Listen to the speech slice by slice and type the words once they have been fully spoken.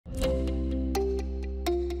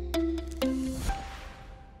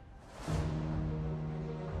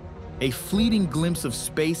A fleeting glimpse of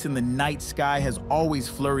space in the night sky has always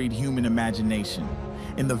flurried human imagination.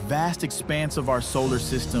 In the vast expanse of our solar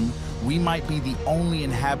system, we might be the only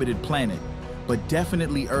inhabited planet, but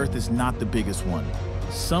definitely Earth is not the biggest one.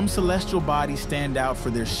 Some celestial bodies stand out for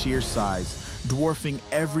their sheer size, dwarfing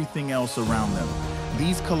everything else around them.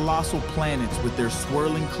 These colossal planets, with their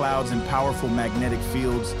swirling clouds and powerful magnetic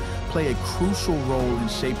fields, play a crucial role in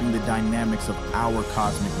shaping the dynamics of our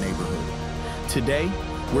cosmic neighborhood. Today,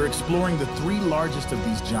 we're exploring the three largest of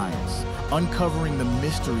these giants, uncovering the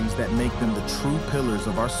mysteries that make them the true pillars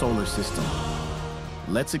of our solar system.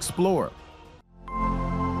 Let's explore.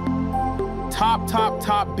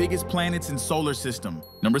 Top biggest planets in solar system.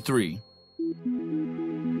 Number 3.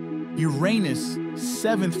 Uranus,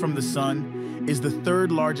 7th from the Sun, is the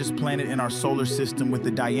third largest planet in our solar system with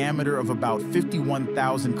a diameter of about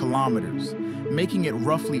 51,000 kilometers, making it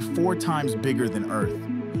roughly 4 times bigger than Earth.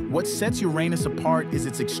 What sets Uranus apart is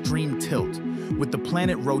its extreme tilt, with the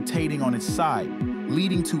planet rotating on its side,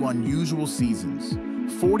 leading to unusual seasons.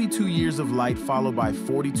 42 years of light followed by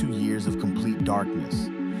 42 years of complete darkness.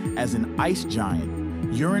 As an ice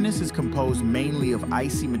giant, Uranus is composed mainly of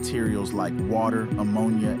icy materials like water,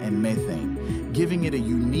 ammonia, and methane, giving it a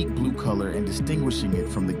unique blue color and distinguishing it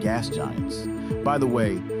from the gas giants. By the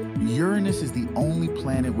way, Uranus is the only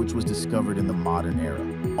planet which was discovered in the modern era,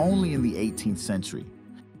 only in the 18th century.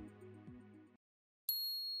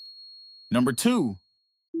 Number 2.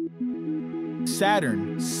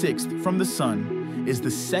 Saturn, 6th from the Sun, is the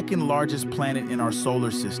second largest planet in our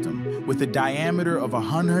solar system, with a diameter of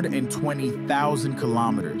 120,000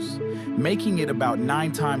 kilometers, making it about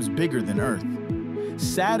 9 times bigger than Earth.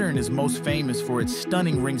 Saturn is most famous for its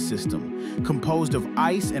stunning ring system, composed of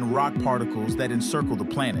ice and rock particles that encircle the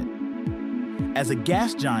planet. As a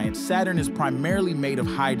gas giant, Saturn is primarily made of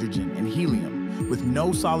hydrogen and helium, with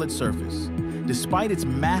no solid surface. Despite its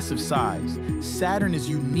massive size, Saturn is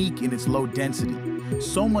unique in its low density,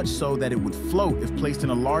 so much so that it would float if placed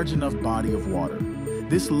in a large enough body of water.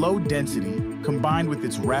 This low density, combined with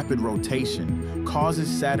its rapid rotation, causes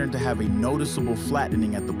Saturn to have a noticeable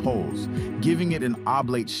flattening at the poles, giving it an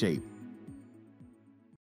oblate shape.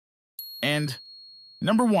 And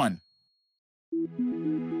number 1.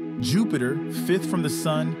 Jupiter, 5th from the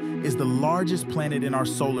Sun, is the largest planet in our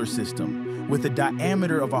solar system. With a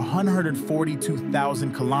diameter of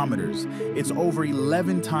 142,000 kilometers, it's over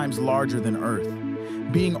 11 times larger than Earth.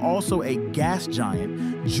 Being also a gas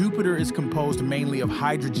giant, Jupiter is composed mainly of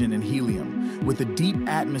hydrogen and helium, with a deep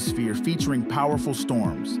atmosphere featuring powerful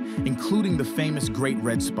storms, including the famous Great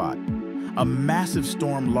Red Spot, a massive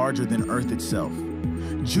storm larger than Earth itself.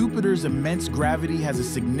 Jupiter's immense gravity has a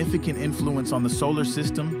significant influence on the solar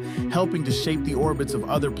system, helping to shape the orbits of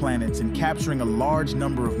other planets and capturing a large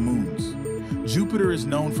number of moons. Jupiter is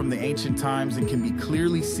known from the ancient times and can be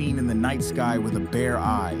clearly seen in the night sky with a bare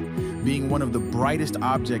eye, being one of the brightest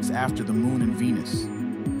objects after the Moon and Venus.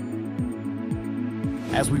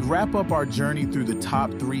 As we wrap up our journey through the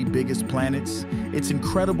top 3 biggest planets, it's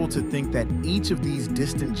incredible to think that each of these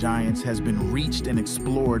distant giants has been reached and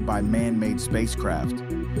explored by man-made spacecraft.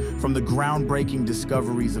 From the groundbreaking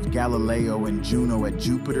discoveries of Galileo and Juno at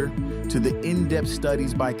Jupiter, to the in-depth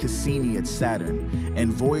studies by Cassini at Saturn,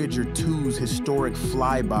 and Voyager 2's historic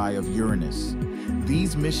flyby of Uranus.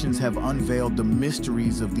 These missions have unveiled the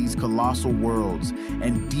mysteries of these colossal worlds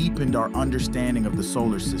and deepened our understanding of the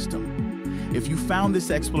solar system. If you found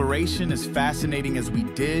this exploration as fascinating as we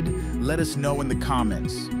did, let us know in the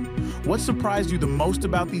comments. What surprised you the most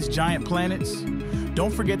about these giant planets?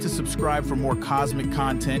 Don't forget to subscribe for more cosmic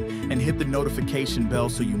content and hit the notification bell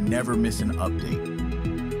so you never miss an update.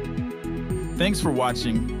 Thanks for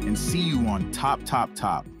watching, and see you on Top.